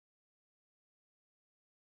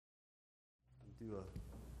do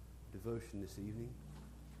a devotion this evening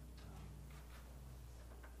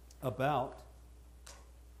about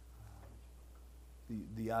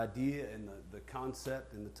the idea and the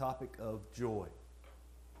concept and the topic of joy.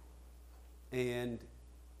 And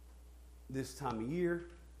this time of year,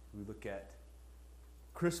 we look at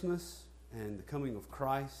Christmas and the coming of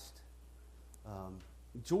Christ.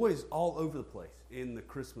 Joy is all over the place in the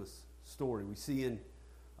Christmas story. We see in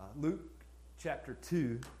Luke chapter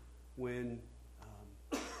 2 when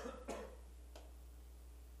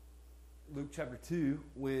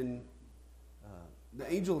the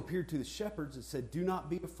angel appeared to the shepherds and said, "Do not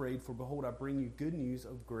be afraid, for behold, I bring you good news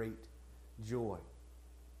of great joy."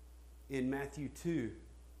 In Matthew 2,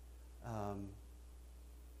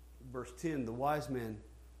 verse 10, the wise men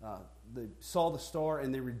they saw the star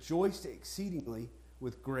and they rejoiced exceedingly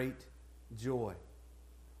with great joy.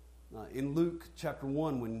 In Luke chapter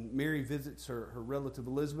 1, when Mary visits her relative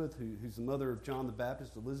Elizabeth, who's the mother of John the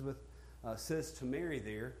Baptist, Elizabeth says to Mary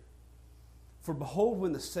there, "For behold,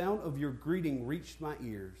 when the sound of your greeting reached my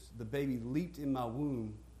ears, the baby leaped in my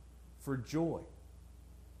womb for joy."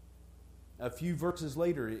 A few verses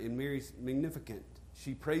later in Mary's Magnificat,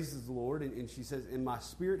 she praises the Lord and she says, "And my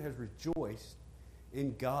spirit has rejoiced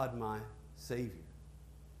in God my Savior."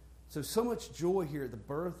 So much joy here at the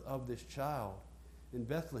birth of this child in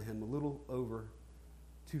Bethlehem a little over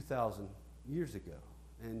 2,000 years ago.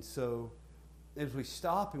 And so as we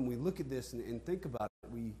stop and we look at this and think about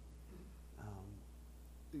it, we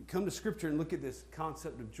come to Scripture and look at this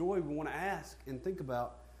concept of joy. We want to ask and think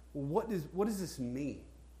about, well, what does this mean?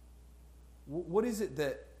 What is it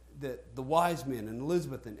that the wise men and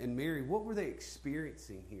Elizabeth and Mary, what were they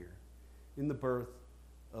experiencing here in the birth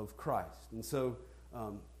of Christ? And so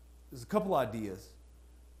there's a couple ideas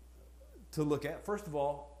to look at. First of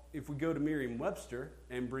all, if we go to Merriam-Webster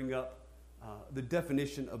and bring up the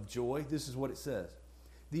definition of joy, this is what it says: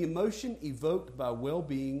 the emotion evoked by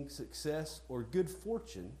well-being, success, or good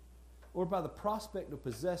fortune, or by the prospect of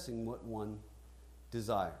possessing what one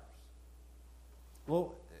desires.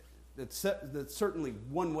 Well, that's certainly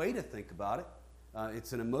one way to think about it.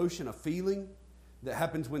 It's an emotion, a feeling that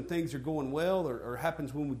happens when things are going well or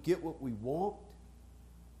happens when we get what we want.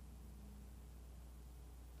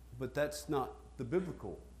 But that's not the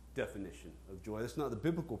biblical definition of joy. That's not the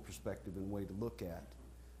biblical perspective and way to look at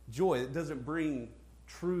joy. It doesn't bring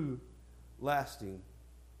true, lasting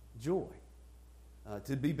joy.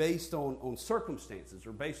 To be based on circumstances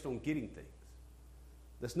or based on getting things.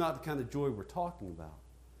 That's not the kind of joy we're talking about.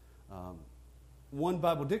 One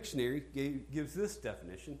Bible dictionary gives this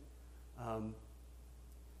definition.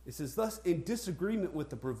 It says, "Thus, in disagreement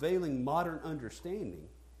with the prevailing modern understanding,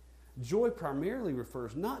 joy primarily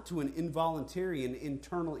refers not to an involuntary and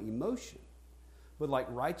internal emotion, but like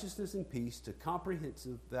righteousness and peace, to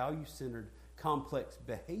comprehensive, value-centered, complex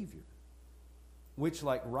behavior, which,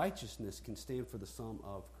 like righteousness, can stand for the sum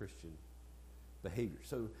of Christian behavior."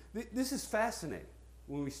 So this is fascinating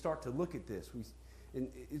when we start to look at this. And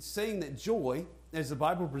it's saying that joy, as the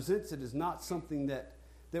Bible presents it, is not something that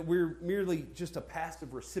we're merely just a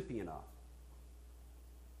passive recipient of.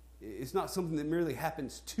 It's not something that merely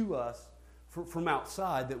happens to us from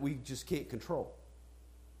outside that we just can't control.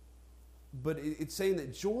 But it's saying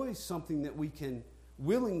that joy is something that we can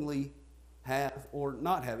willingly have or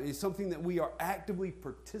not have. It's something that we are actively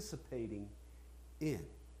participating in.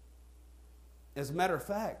 As a matter of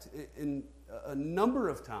fact, in a number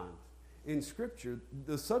of times in Scripture,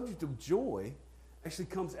 the subject of joy actually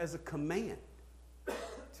comes as a command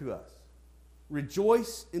to us.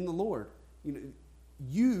 Rejoice in the Lord.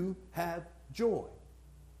 You have joy.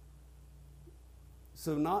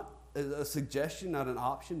 So not a suggestion, not an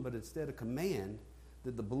option, but instead a command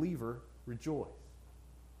that the believer rejoice.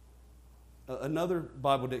 Another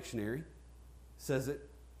Bible dictionary says it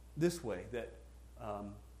this way, that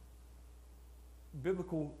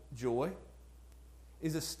biblical joy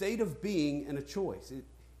is a state of being and a choice.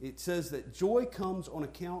 It says that joy comes on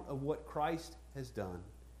account of what Christ has done,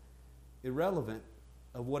 irrelevant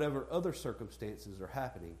of whatever other circumstances are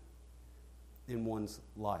happening in one's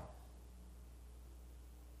life.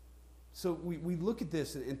 So we look at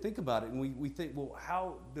this and think about it, and we think, well,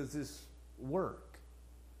 how does this work?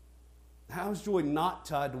 How is joy not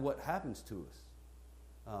tied to what happens to us?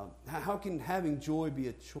 How can having joy be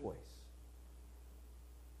a choice?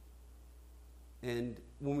 And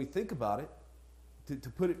when we think about it, to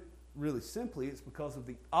put it really simply, it's because of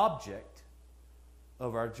the object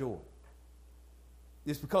of our joy.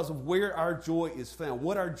 It's because of where our joy is found,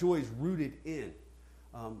 what our joy is rooted in.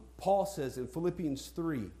 Paul says in Philippians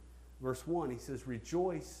 3, verse 1, he says,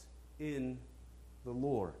 "Rejoice in the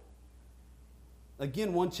Lord."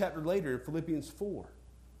 Again, one chapter later in Philippians 4.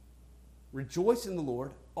 Rejoice in the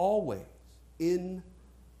Lord always, in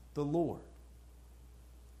the Lord.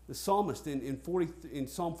 The psalmist in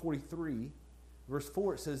Psalm 43, verse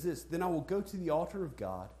 4, it says this, Then I will go to the altar of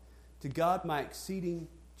God, to God my exceeding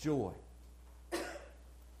joy.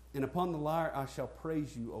 And upon the lyre I shall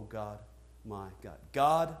praise you, O God, my God.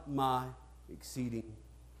 God, my exceeding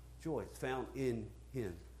joy. It's found in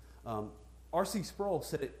Him. R.C. Sproul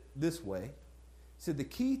said it this way. He said, the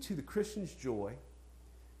key to the Christian's joy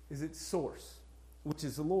is its source, which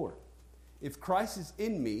is the Lord. If Christ is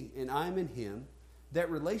in me and I am in Him,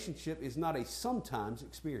 that relationship is not a sometimes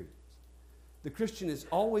experience. The Christian is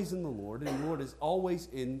always in the Lord, and the Lord is always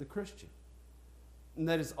in the Christian. And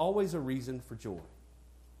that is always a reason for joy.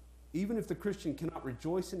 Even if the Christian cannot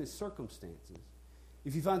rejoice in his circumstances,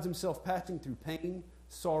 if he finds himself passing through pain,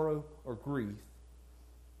 sorrow, or grief,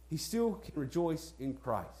 he still can rejoice in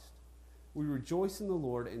Christ. We rejoice in the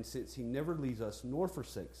Lord, and since He never leaves us nor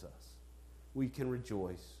forsakes us, we can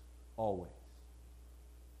rejoice always.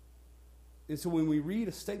 And so when we read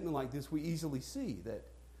a statement like this, we easily see that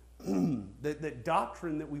that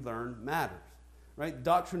doctrine that we learn matters. Right?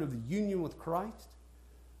 Doctrine of the union with Christ,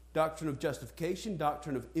 doctrine of justification,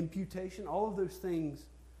 doctrine of imputation, all of those things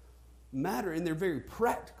matter, and they're very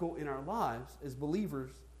practical in our lives as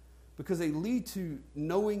believers because they lead to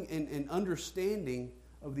knowing and understanding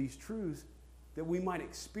of these truths that we might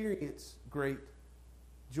experience great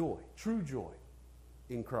joy, true joy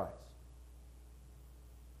in Christ.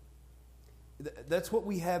 That's what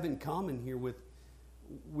we have in common here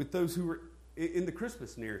with those who are in the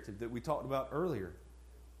Christmas narrative that we talked about earlier.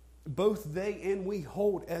 Both they and we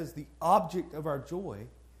hold as the object of our joy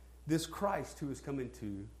this Christ who has come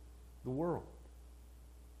into the world.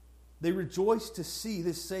 They rejoice to see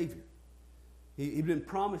this Savior. He'd been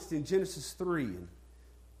promised in Genesis 3 and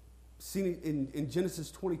seen in Genesis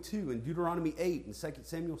 22 and Deuteronomy 8 and 2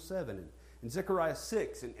 Samuel 7 and Zechariah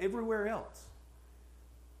 6 and everywhere else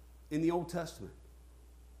in the Old Testament.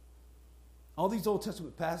 All these Old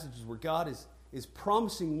Testament passages where God is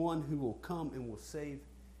promising one who will come and will save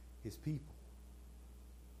His people.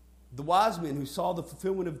 The wise men who saw the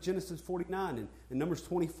fulfillment of Genesis 49 and Numbers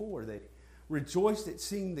 24, they rejoiced at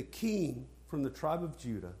seeing the king from the tribe of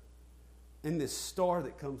Judah and this star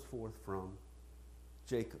that comes forth from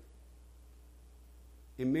Jacob.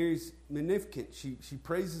 In Mary's Magnificat, she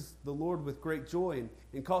praises the Lord with great joy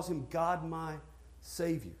and calls Him God my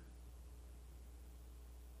Savior.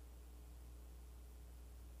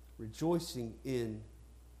 Rejoicing in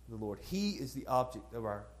the Lord. He is the object of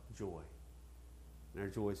our joy. And our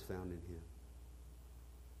joy is found in Him.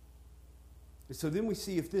 And so then we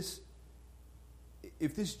see if this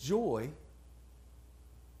joy,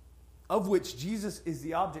 of which Jesus is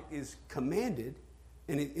the object, is commanded,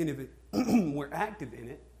 and if we're active in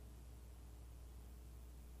it,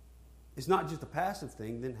 it's not just a passive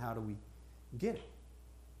thing, then how do we get it?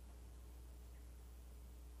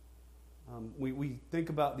 We think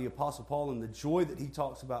about the Apostle Paul and the joy that he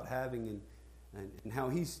talks about having and how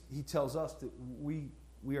he tells us that we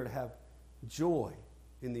are to have joy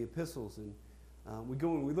in the epistles. And we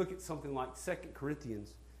go and we look at something like 2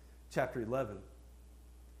 Corinthians chapter 11.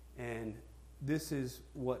 And this is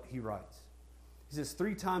what he writes. He says,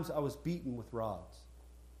 3 times I was beaten with rods.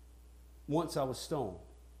 Once I was stoned.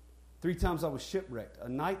 3 times I was shipwrecked. A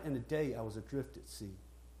night and a day I was adrift at sea.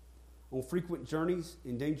 On frequent journeys,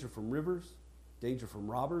 in danger from rivers, danger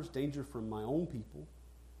from robbers, danger from my own people,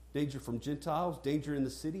 danger from Gentiles, danger in the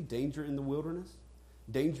city, danger in the wilderness,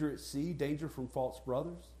 danger at sea, danger from false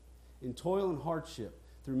brothers, in toil and hardship,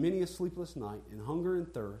 through many a sleepless night, in hunger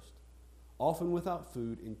and thirst, often without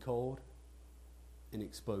food, in cold and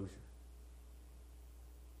exposure.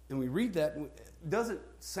 And we read that, and it doesn't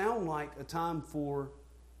sound like a time for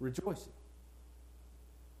rejoicing.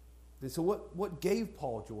 And so what gave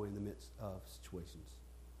Paul joy in the midst of situations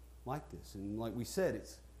like this? And like we said,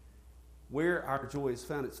 it's where our joy is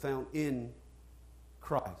found. It's found in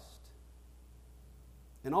Christ.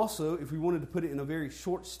 And also, if we wanted to put it in a very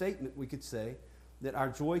short statement, we could say that our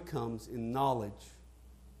joy comes in knowledge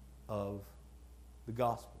of the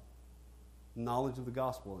gospel. Knowledge of the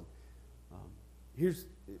gospel. And here's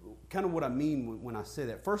kind of what I mean when I say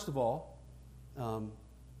that. First of all,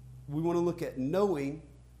 we want to look at knowing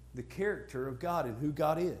the character of God and who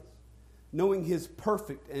God is. Knowing His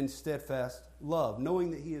perfect and steadfast love.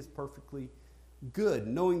 Knowing that He is perfectly good.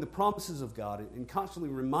 Knowing the promises of God and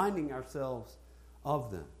constantly reminding ourselves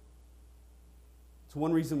of them. It's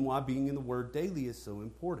one reason why being in the Word daily is so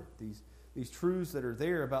important. These truths that are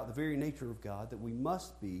there about the very nature of God that we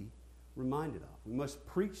must be reminded of. We must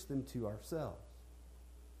preach them to ourselves.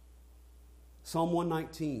 Psalm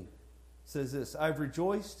 119 says this, I've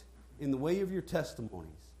rejoiced in the way of your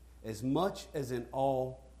testimonies as much as in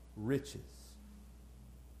all riches.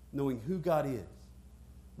 Knowing who God is,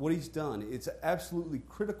 what He's done. It's an absolutely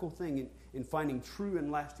critical thing in finding true and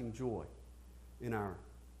lasting joy in our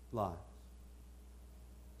lives.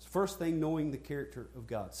 So first thing, knowing the character of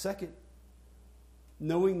God. Second,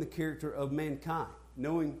 knowing the character of mankind.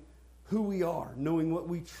 Knowing who we are. Knowing what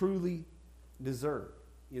we truly deserve.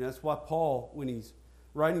 You know, that's why Paul, when he's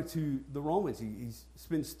writing to the Romans, he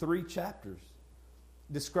spends 3 chapters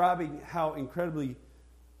describing how incredibly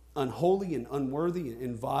unholy and unworthy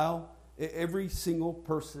and vile every single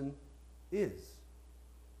person is,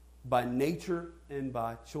 by nature and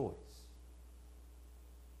by choice.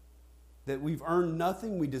 That we've earned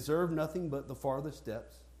nothing, we deserve nothing but the farthest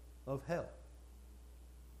depths of hell.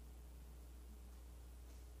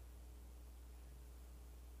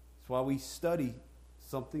 That's why we study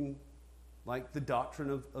something like the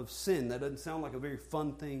doctrine of sin. That doesn't sound like a very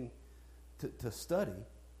fun thing to study.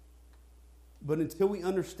 But until we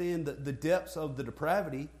understand the depths of the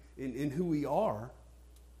depravity in who we are,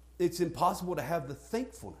 it's impossible to have the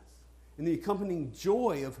thankfulness and the accompanying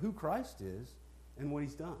joy of who Christ is and what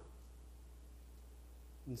He's done.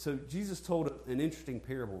 And so Jesus told an interesting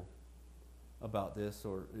parable about this,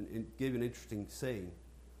 and gave an interesting saying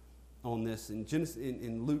on this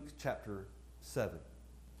in Luke chapter 7.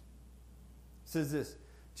 It says this,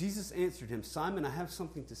 Jesus answered him, Simon, I have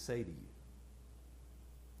something to say to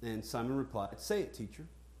you. And Simon replied, say it, teacher.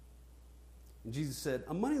 And Jesus said,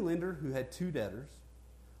 a moneylender who had 2 debtors,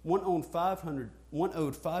 one owed 500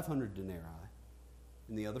 denarii,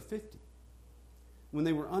 and the other 50. When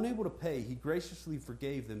they were unable to pay, he graciously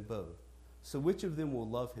forgave them both. So which of them will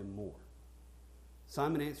love him more?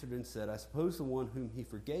 Simon answered and said, I suppose the one whom he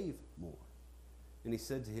forgave more. And he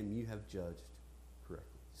said to him, you have judged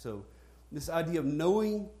correctly. So this idea of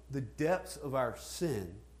knowing the depths of our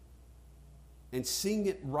sin and seeing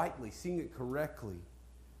it rightly, seeing it correctly,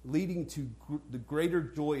 leading to the greater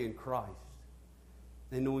joy in Christ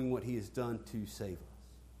and knowing what He has done to save us.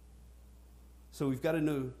 So we've got to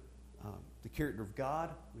know the character of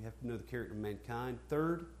God. We have to know the character of mankind.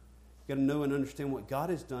 Third, we've got to know and understand what God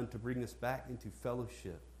has done to bring us back into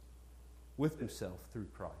fellowship with Himself through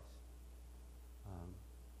Christ.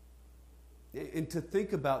 And to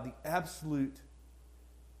think about the absolute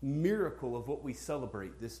miracle of what we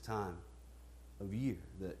celebrate this time of year.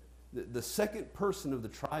 That the second person of the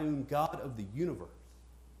triune God of the universe,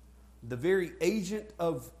 the very agent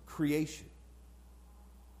of creation,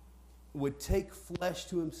 would take flesh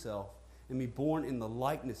to Himself and be born in the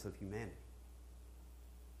likeness of humanity.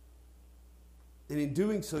 And in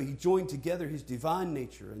doing so, He joined together His divine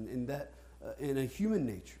nature and a human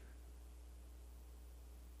nature.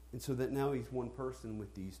 And so that now He's one person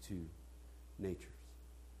with these 2 natures.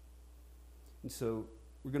 And so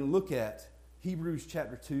we're going to look at Hebrews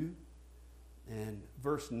chapter 2 and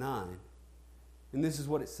verse 9. And this is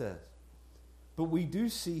what it says. But we do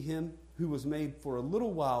see Him who was made for a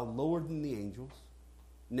little while lower than the angels,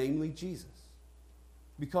 namely Jesus,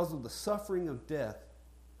 because of the suffering of death,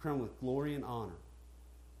 crowned with glory and honor,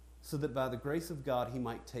 so that by the grace of God He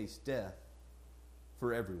might taste death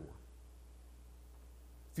for everyone.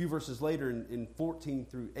 A few verses later in 14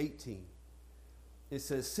 through 18, it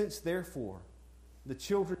says, since therefore the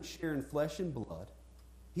children share in flesh and blood,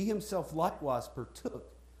 He Himself likewise partook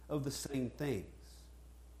of the same things.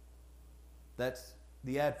 That's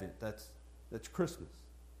the Advent. That's Christmas.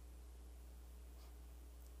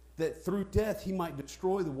 That through death He might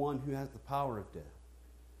destroy the one who has the power of death,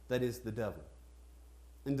 that is, the devil,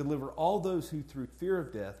 and deliver all those who through fear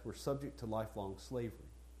of death were subject to lifelong slavery.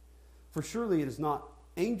 For surely it is not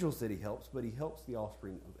angels that He helps, but He helps the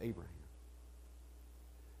offspring of Abraham.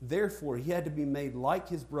 Therefore, He had to be made like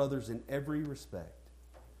His brothers in every respect,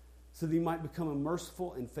 so that He might become a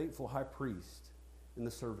merciful and faithful high priest in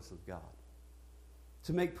the service of God,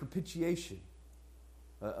 to make propitiation,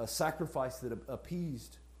 a sacrifice that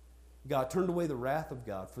appeased God, turned away the wrath of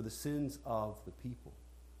God for the sins of the people.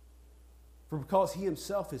 For because He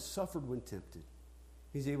Himself has suffered when tempted,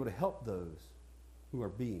 He's able to help those who are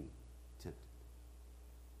being tempted.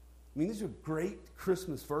 I mean, these are great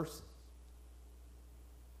Christmas verses.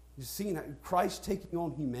 You're seeing Christ taking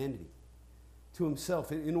on humanity to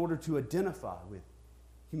Himself in order to identify with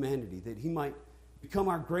humanity, that He might become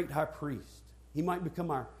our great high priest. He might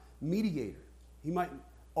become our mediator. He might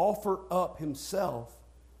offer up Himself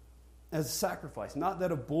as a sacrifice, not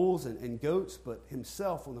that of bulls and goats, but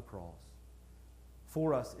Himself on the cross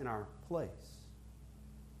for us in our place.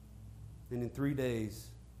 And in 3 days,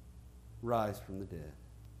 rise from the dead,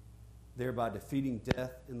 thereby defeating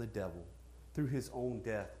death and the devil, through his own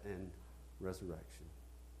death and resurrection.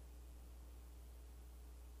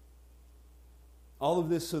 All of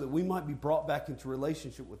this so that we might be brought back into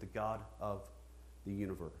relationship with the God of the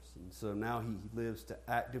universe. And so now he lives to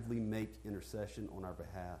actively make intercession on our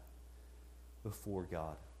behalf before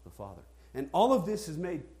God the Father. And all of this is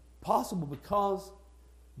made possible because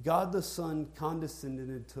God the Son condescended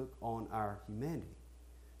and took on our humanity.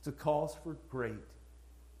 It's a cause for great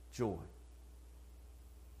joy.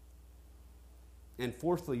 And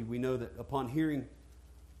fourthly, we know that upon hearing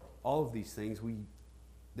all of these things,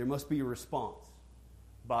 there must be a response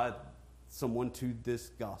by someone to this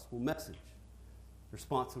gospel message.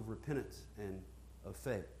 Response of repentance and of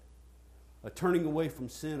faith. A turning away from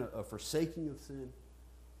sin, a forsaking of sin,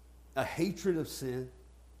 a hatred of sin,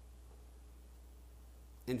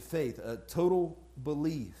 and faith, a total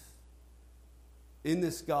belief in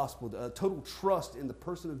this gospel, a total trust in the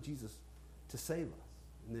person of Jesus to save us.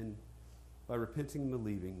 And then by repenting and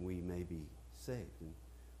believing, we may be saved. And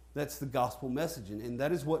that's the gospel message, and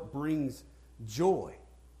that is what brings joy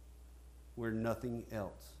where nothing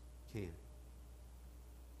else can.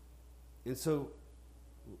 And so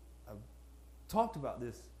I've talked about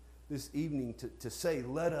this evening to say,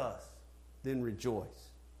 let us then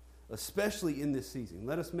rejoice, especially in this season.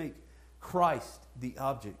 Let us make Christ the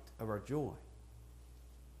object of our joy.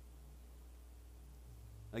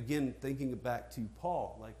 Again, thinking back to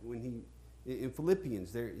Paul, like when in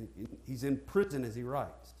Philippians, he's in prison as he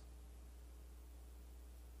writes.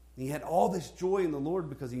 He had all this joy in the Lord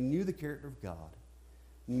because he knew the character of God.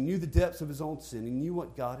 He knew the depths of his own sin. He knew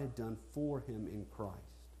what God had done for him in Christ.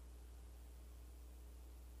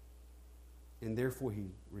 And therefore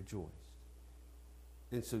he rejoiced.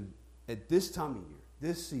 And so at this time of year,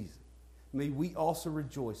 this season, may we also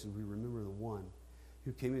rejoice as we remember the one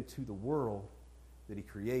who came into the world that he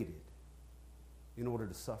created in order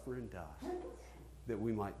to suffer and die that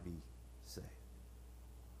we might be saved.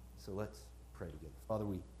 So let's pray together. Father,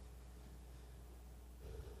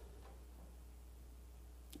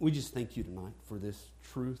 we just thank you tonight for this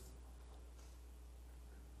truth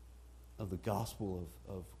of the gospel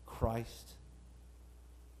of Christ,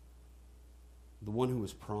 the one who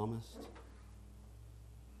was promised,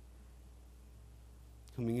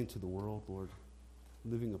 coming into the world, Lord,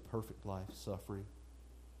 living a perfect life, suffering,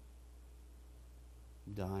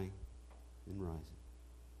 dying, and rising.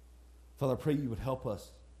 Father, I pray you would help us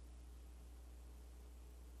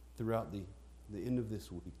throughout the end of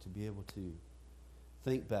this week to be able to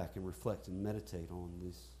think back and reflect and meditate on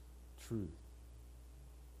this truth.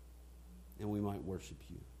 And we might worship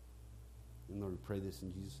you. And Lord, we pray this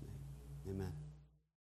in Jesus' name. Amen.